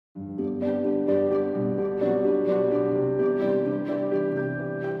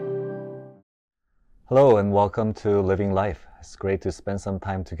Hello and welcome to Living Life. It's great to spend some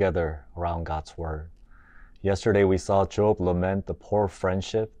time together around God's Word. Yesterday we saw Job lament the poor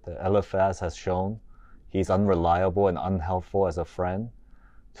friendship that Eliphaz has shown. He's unreliable and unhelpful as a friend.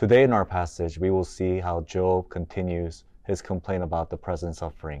 Today in our passage we will see how Job continues his complaint about the present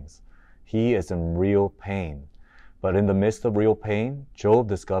sufferings. He is in real pain. But in the midst of real pain, Job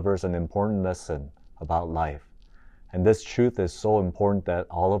discovers an important lesson about life. And this truth is so important that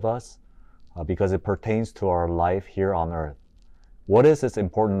all of us, because it pertains to our life here on earth. What is this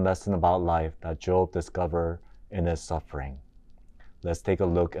important lesson about life that Job discovered in his suffering? Let's take a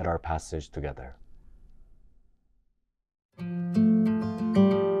look at our passage together.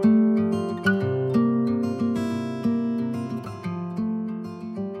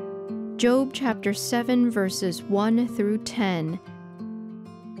 Job chapter 7 verses 1 through 10.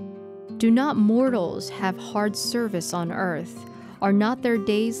 Do not mortals have hard service on earth? Are not their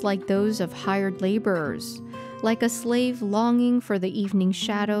days like those of hired laborers? Like a slave longing for the evening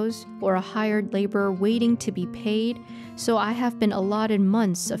shadows, or a hired laborer waiting to be paid? So I have been allotted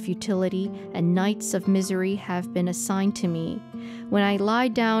months of futility, and nights of misery have been assigned to me. When I lie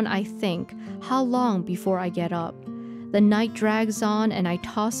down, I think, how long before I get up? The night drags on, and I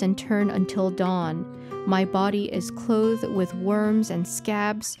toss and turn until dawn. My body is clothed with worms and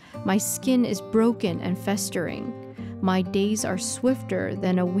scabs. My skin is broken and festering. My days are swifter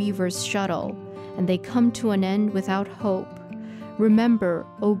than a weaver's shuttle, and they come to an end without hope. Remember,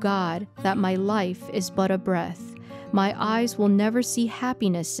 O God, that my life is but a breath. My eyes will never see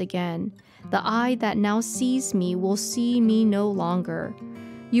happiness again. The eye that now sees me will see me no longer.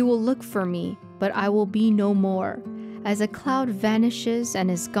 You will look for me, but I will be no more. As a cloud vanishes and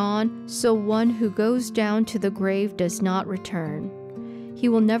is gone, so one who goes down to the grave does not return. He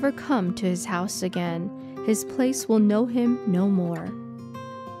will never come to his house again. His place will know him no more.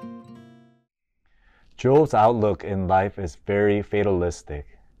 Job's outlook in life is very fatalistic.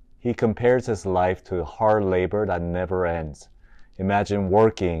 He compares his life to hard labor that never ends. Imagine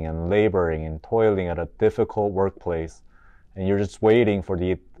working and laboring and toiling at a difficult workplace, and you're just waiting for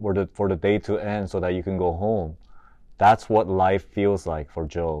the day to end so that you can go home. That's what life feels like for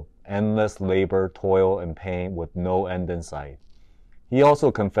Job. Endless labor, toil, and pain with no end in sight. He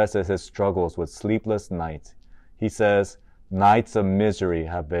also confesses his struggles with sleepless nights. He says, nights of misery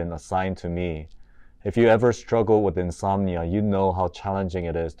have been assigned to me. If you ever struggle with insomnia, you know how challenging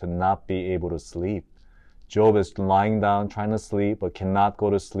it is to not be able to sleep. Job is lying down trying to sleep but cannot go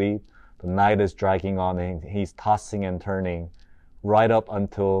to sleep. The night is dragging on and he's tossing and turning right up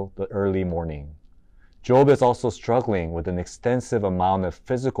until the early morning. Job is also struggling with an extensive amount of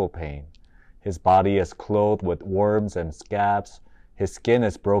physical pain. His body is clothed with worms and scabs. His skin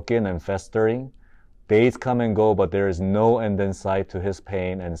is broken and festering. Days come and go, but there is no end in sight to his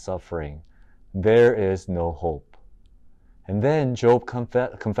pain and suffering. There is no hope. And then Job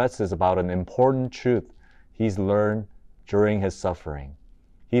confesses about an important truth he's learned during his suffering.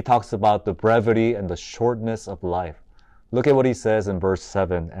 He talks about the brevity and the shortness of life. Look at what he says in verse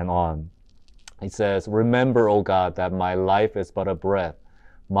 7 and on. He says, remember, O God, that my life is but a breath.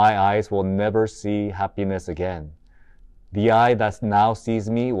 My eyes will never see happiness again. The eye that now sees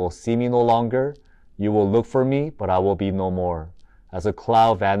me will see me no longer. You will look for me, but I will be no more. As a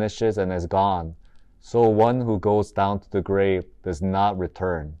cloud vanishes and is gone, so one who goes down to the grave does not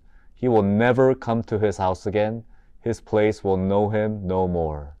return. He will never come to his house again. His place will know him no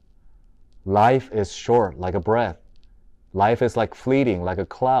more. Life is short like a breath. Life is like fleeting, like a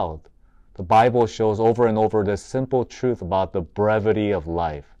cloud. The Bible shows over and over this simple truth about the brevity of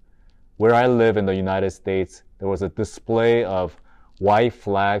life. Where I live in the United States, there was a display of white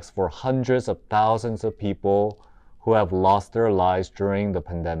flags for hundreds of thousands of people who have lost their lives during the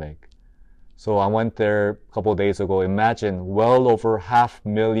pandemic. So I went there a couple of days ago. Imagine well over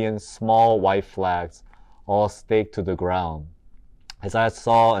 500,000 small white flags all staked to the ground. As I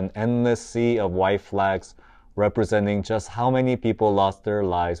saw an endless sea of white flags representing just how many people lost their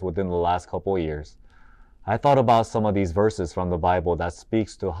lives within the last couple of years, I thought about some of these verses from the Bible that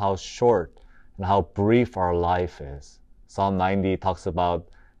speaks to how short and how brief our life is. Psalm 90 talks about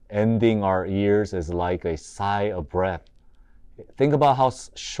ending our years is like a sigh of breath. Think about how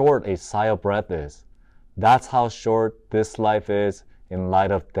short a sigh of breath is. That's how short this life is in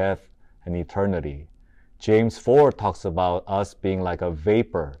light of death and eternity. James 4 talks about us being like a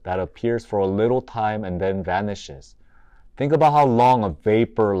vapor that appears for a little time and then vanishes. Think about how long a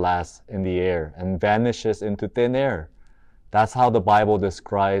vapor lasts in the air and vanishes into thin air. That's how the Bible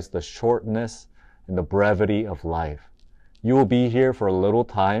describes the shortness and the brevity of life. You will be here for a little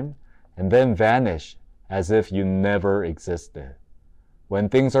time and then vanish as if you never existed. When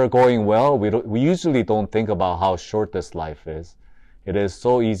things are going well, we usually don't think about how short this life is. It is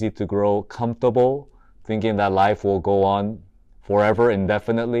so easy to grow comfortable, thinking that life will go on forever,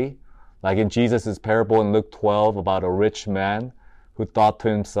 indefinitely. Like in Jesus' parable in Luke 12 about a rich man who thought to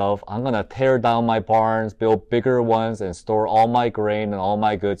himself, I'm going to tear down my barns, build bigger ones, and store all my grain and all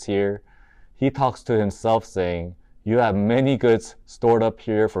my goods here. He talks to himself saying, you have many goods stored up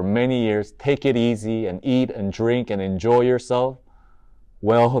here for many years. Take it easy and eat and drink and enjoy yourself.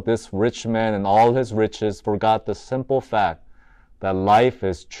 Well, this rich man and all his riches forgot the simple fact that life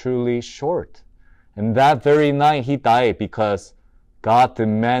is truly short. And that very night he died because God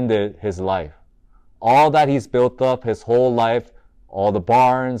demanded his life. All that he's built up his whole life, all the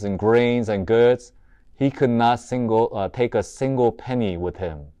barns and grains and goods, he could not take a single penny with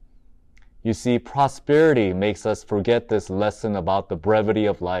him. You see, prosperity makes us forget this lesson about the brevity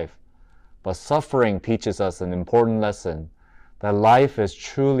of life. But suffering teaches us an important lesson, that life is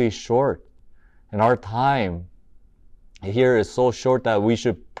truly short. And our time here is so short that we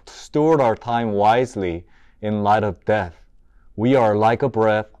should steward our time wisely in light of death. We are like a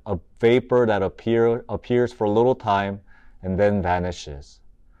breath, a vapor that appears for a little time and then vanishes.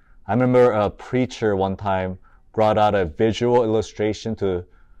 I remember a preacher one time brought out a visual illustration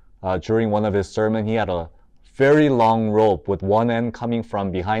during one of his sermons. He had a very long rope with one end coming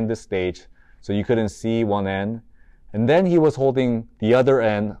from behind the stage, so you couldn't see one end. And then he was holding the other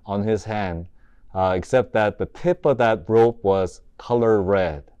end on his hand, except that the tip of that rope was color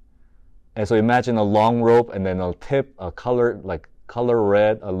red. And so imagine a long rope and then a tip, color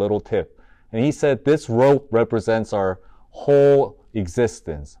red, a little tip. And he said this rope represents our whole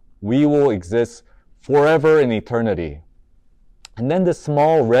existence. We will exist forever in eternity. And then the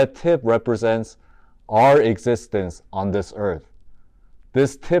small red tip represents our existence on this earth.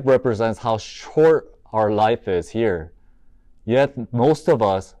 This tip represents how short our life is here. Yet most of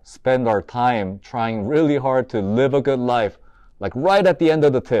us spend our time trying really hard to live a good life, like right at the end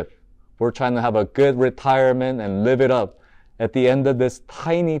of the tip. We're trying to have a good retirement and live it up at the end of this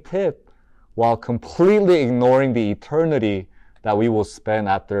tiny tip, while completely ignoring the eternity that we will spend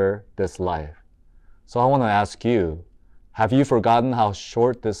after this life. So I want to ask you, have you forgotten how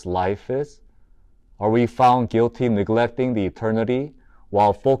short this life is? Are we found guilty neglecting the eternity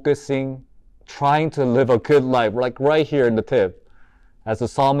while trying to live a good life, like right here in the tip? As the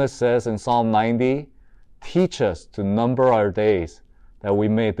psalmist says in Psalm 90, teach us to number our days that we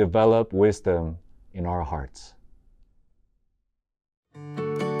may develop wisdom in our hearts.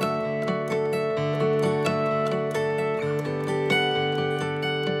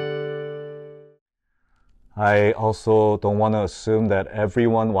 I also don't want to assume that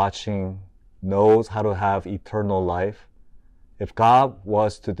everyone watching knows how to have eternal life. If God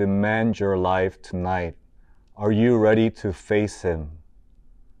was to demand your life tonight, are you ready to face Him?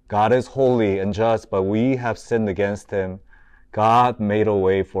 God is holy and just, but we have sinned against Him. God made a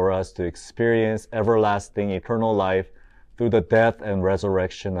way for us to experience everlasting eternal life through the death and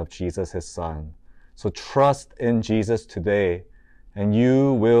resurrection of Jesus, His Son. So trust in Jesus today, and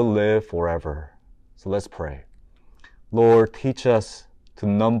you will live forever. So let's pray. Lord, teach us to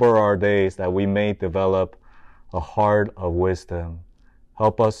number our days that we may develop a heart of wisdom.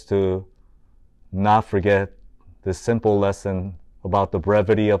 Help us to not forget this simple lesson about the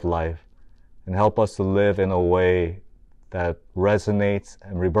brevity of life, and help us to live in a way that resonates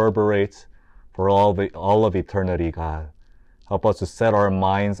and reverberates for all of eternity, God. Help us to set our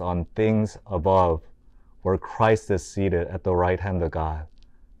minds on things above, where Christ is seated at the right hand of God.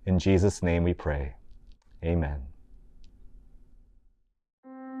 In Jesus' name we pray. Amen.